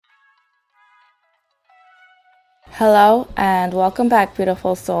Hello and welcome back,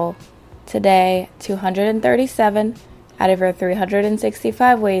 beautiful soul. Today, 237 out of your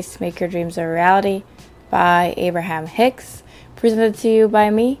 365 ways to make your dreams a reality by Abraham Hicks, presented to you by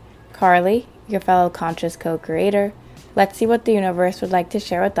me, Carly, your fellow conscious co-creator. Let's see what the universe would like to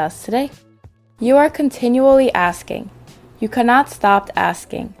share with us today. You are continually asking. You cannot stop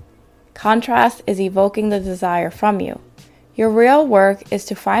asking. Contrast is evoking the desire from you. Your real work is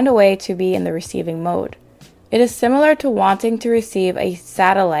to find a way to be in the receiving mode. It is similar to wanting to receive a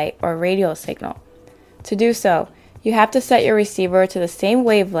satellite or radio signal. To do so, you have to set your receiver to the same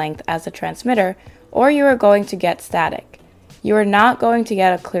wavelength as the transmitter, or you are going to get static. You are not going to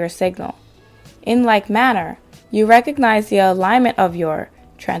get a clear signal. In like manner, you recognize the alignment of your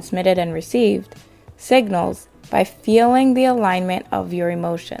transmitted and received signals by feeling the alignment of your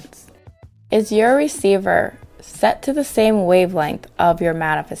emotions. Is your receiver set to the same wavelength of your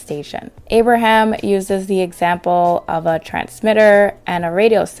manifestation? Abraham uses the example of a transmitter and a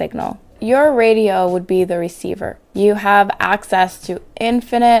radio signal. Your radio would be the receiver. You have access to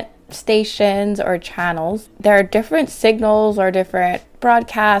infinite stations or channels. There are different signals or different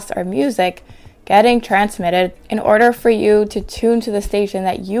broadcasts or music getting transmitted. In order for you to tune to the station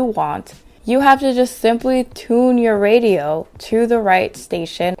that you want, you have to just simply tune your radio to the right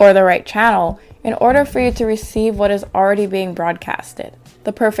station or the right channel in order for you to receive what is already being broadcasted.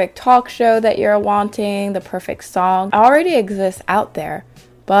 The perfect talk show that you're wanting, the perfect song, already exists out there.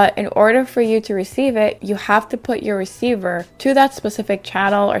 But in order for you to receive it, you have to put your receiver to that specific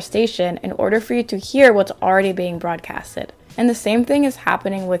channel or station in order for you to hear what's already being broadcasted. And the same thing is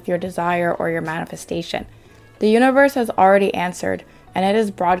happening with your desire or your manifestation. The universe has already answered, and it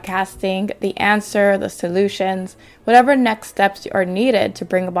is broadcasting the answer, the solutions, whatever next steps are needed to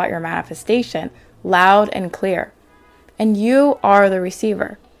bring about your manifestation, loud and clear. And you are the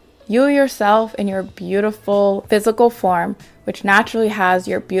receiver. You yourself in your beautiful physical form, which naturally has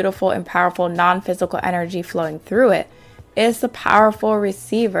your beautiful and powerful non-physical energy flowing through it, is the powerful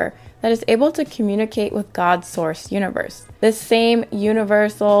receiver that is able to communicate with God's source universe. This same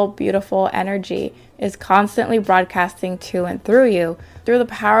universal, beautiful energy is constantly broadcasting to and through you through the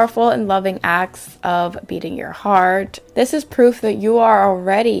powerful and loving acts of beating your heart. This is proof that you are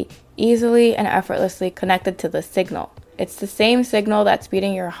already easily and effortlessly connected to the signal. It's the same signal that's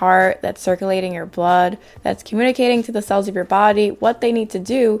beating your heart, that's circulating your blood, that's communicating to the cells of your body what they need to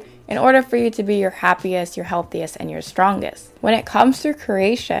do in order for you to be your happiest, your healthiest, and your strongest. When it comes to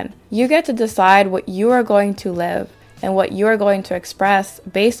creation, you get to decide what you are going to live and what you are going to express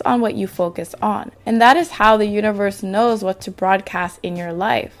based on what you focus on. And that is how the universe knows what to broadcast in your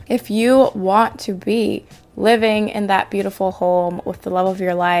life. If you want to be living in that beautiful home with the love of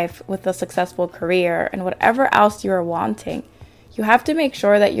your life, with a successful career, and whatever else you are wanting, you have to make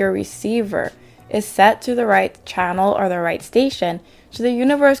sure that your receiver is set to the right channel or the right station so the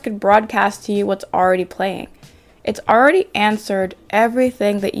universe could broadcast to you what's already playing. It's already answered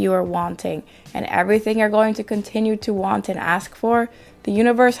everything that you are wanting and everything you're going to continue to want and ask for. The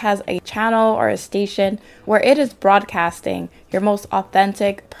universe has a channel or a station where it is broadcasting your most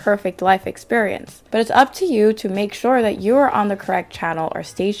authentic, perfect life experience. But it's up to you to make sure that you are on the correct channel or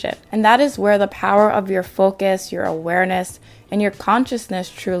station. And that is where the power of your focus, your awareness, and your consciousness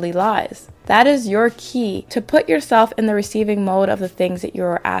truly lies. That is your key to put yourself in the receiving mode of the things that you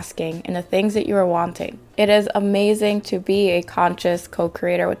are asking and the things that you are wanting. It is amazing to be a conscious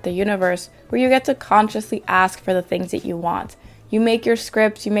co-creator with the universe where you get to consciously ask for the things that you want. You make your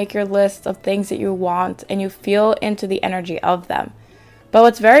scripts, you make your list of things that you want, and you feel into the energy of them. But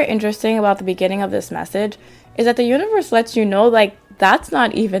what's very interesting about the beginning of this message is that the universe lets you know, that's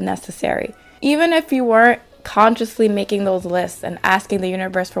not even necessary. Even if you weren't consciously making those lists and asking the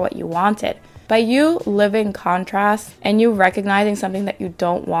universe for what you wanted, by you living contrast and you recognizing something that you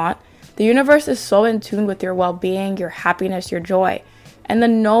don't want, the universe is so in tune with your well-being, your happiness, your joy, and the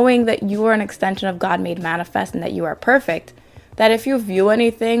knowing that you are an extension of God made manifest and that you are perfect, that if you view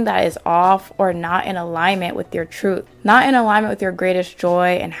anything that is off or not in alignment with your truth, not in alignment with your greatest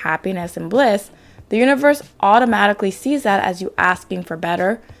joy and happiness and bliss, the universe automatically sees that as you asking for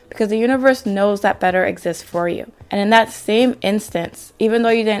better, because the universe knows that better exists for you. And in that same instance, even though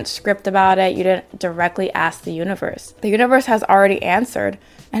you didn't script about it, you didn't directly ask the universe has already answered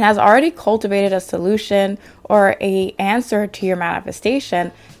and has already cultivated a solution or an answer to your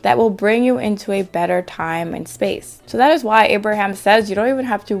manifestation that will bring you into a better time and space. So that is why Abraham says you don't even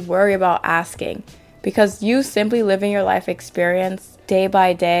have to worry about asking, because you simply living your life experience day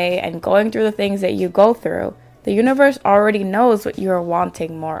by day and going through the things that you go through, the universe already knows what you are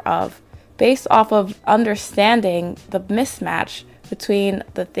wanting more of, based off of understanding the mismatch between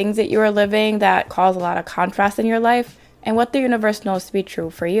the things that you are living that cause a lot of contrast in your life and what the universe knows to be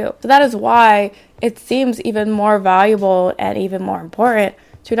true for you. So that is why it seems even more valuable and even more important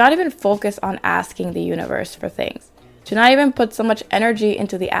to not even focus on asking the universe for things. To not even put so much energy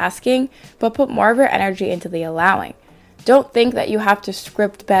into the asking, but put more of your energy into the allowing. Don't think that you have to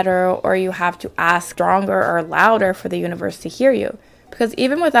script better or you have to ask stronger or louder for the universe to hear you. Because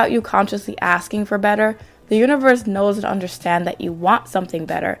even without you consciously asking for better, the universe knows and understands that you want something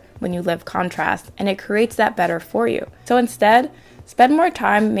better when you live contrast, and it creates that better for you. So instead, spend more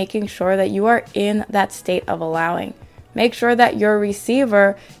time making sure that you are in that state of allowing. Make sure that your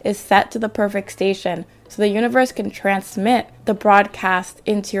receiver is set to the perfect station so the universe can transmit the broadcast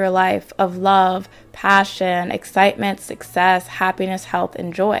into your life of love, passion, excitement, success, happiness, health,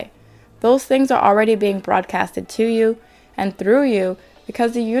 and joy. Those things are already being broadcasted to you and through you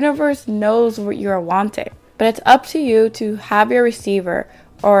because the universe knows what you are wanting. But it's up to you to have your receiver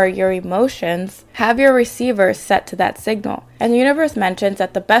or your emotions, have your receiver set to that signal. And the universe mentions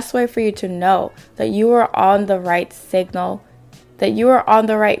that the best way for you to know that you are on the right signal, that you are on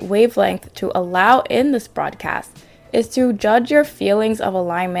the right wavelength to allow in this broadcast, is to judge your feelings of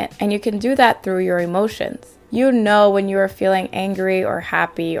alignment, and you can do that through your emotions. You know when you are feeling angry or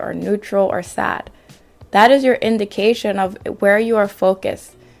happy or neutral or sad. That is your indication of where you are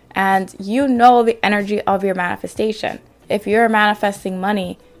focused, and you know the energy of your manifestation. If you're manifesting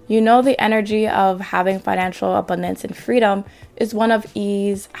money, you know the energy of having financial abundance and freedom is one of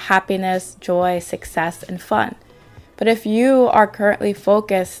ease, happiness, joy, success, and fun. But if you are currently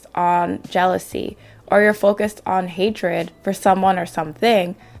focused on jealousy or you're focused on hatred for someone or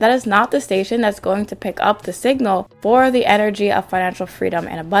something, that is not the station that's going to pick up the signal for the energy of financial freedom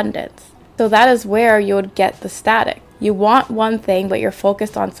and abundance. So that is where you would get the static. You want one thing, but you're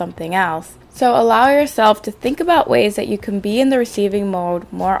focused on something else. So allow yourself to think about ways that you can be in the receiving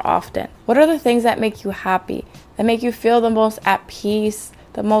mode more often. What are the things that make you happy, that make you feel the most at peace,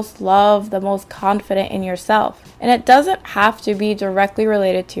 the most love, the most confident in yourself? And it doesn't have to be directly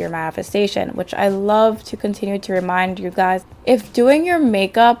related to your manifestation, which I love to continue to remind you guys. If doing your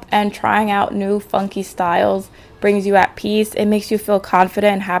makeup and trying out new funky styles brings you at peace, it makes you feel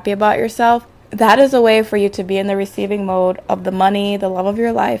confident and happy about yourself, that is a way for you to be in the receiving mode of the money, the love of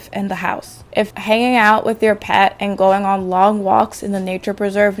your life, and the house. If hanging out with your pet and going on long walks in the nature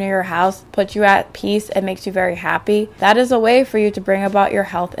preserve near your house puts you at peace and makes you very happy, that is a way for you to bring about your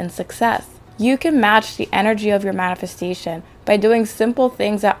health and success. You can match the energy of your manifestation by doing simple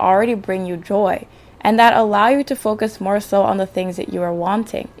things that already bring you joy and that allow you to focus more so on the things that you are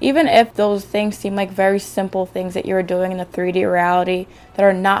wanting. Even if those things seem like very simple things that you are doing in a 3D reality that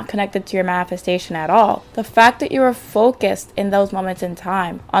are not connected to your manifestation at all, the fact that you are focused in those moments in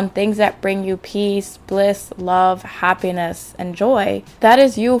time on things that bring you peace, bliss, love, happiness, and joy, that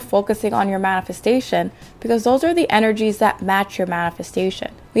is you focusing on your manifestation, because those are the energies that match your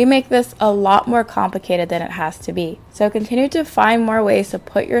manifestation. We make this a lot more complicated than it has to be. So continue to find more ways to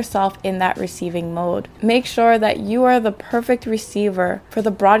put yourself in that receiving mode. Make sure that you are the perfect receiver for the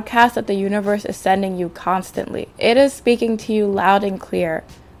broadcast that the universe is sending you constantly. It is speaking to you loud and clear.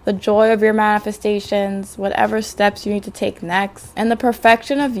 The joy of your manifestations, whatever steps you need to take next, and the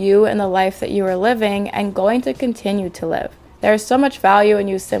perfection of you and the life that you are living and going to continue to live. There is so much value in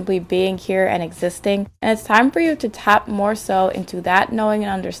you simply being here and existing, and it's time for you to tap more so into that knowing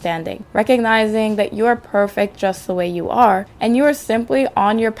and understanding, recognizing that you are perfect just the way you are, and you are simply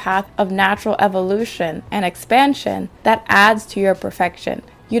on your path of natural evolution and expansion that adds to your perfection.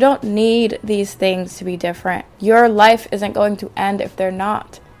 You don't need these things to be different. Your life isn't going to end if they're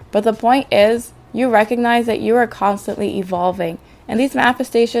not. But the point is, you recognize that you are constantly evolving, and these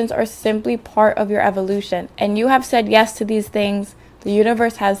manifestations are simply part of your evolution. And you have said yes to these things. The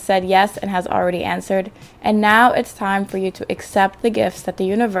universe has said yes and has already answered. And now it's time for you to accept the gifts that the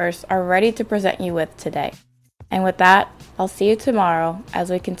universe are ready to present you with today. And with that, I'll see you tomorrow as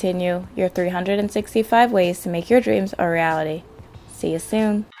we continue your 365 ways to make your dreams a reality. See you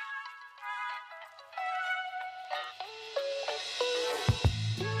soon.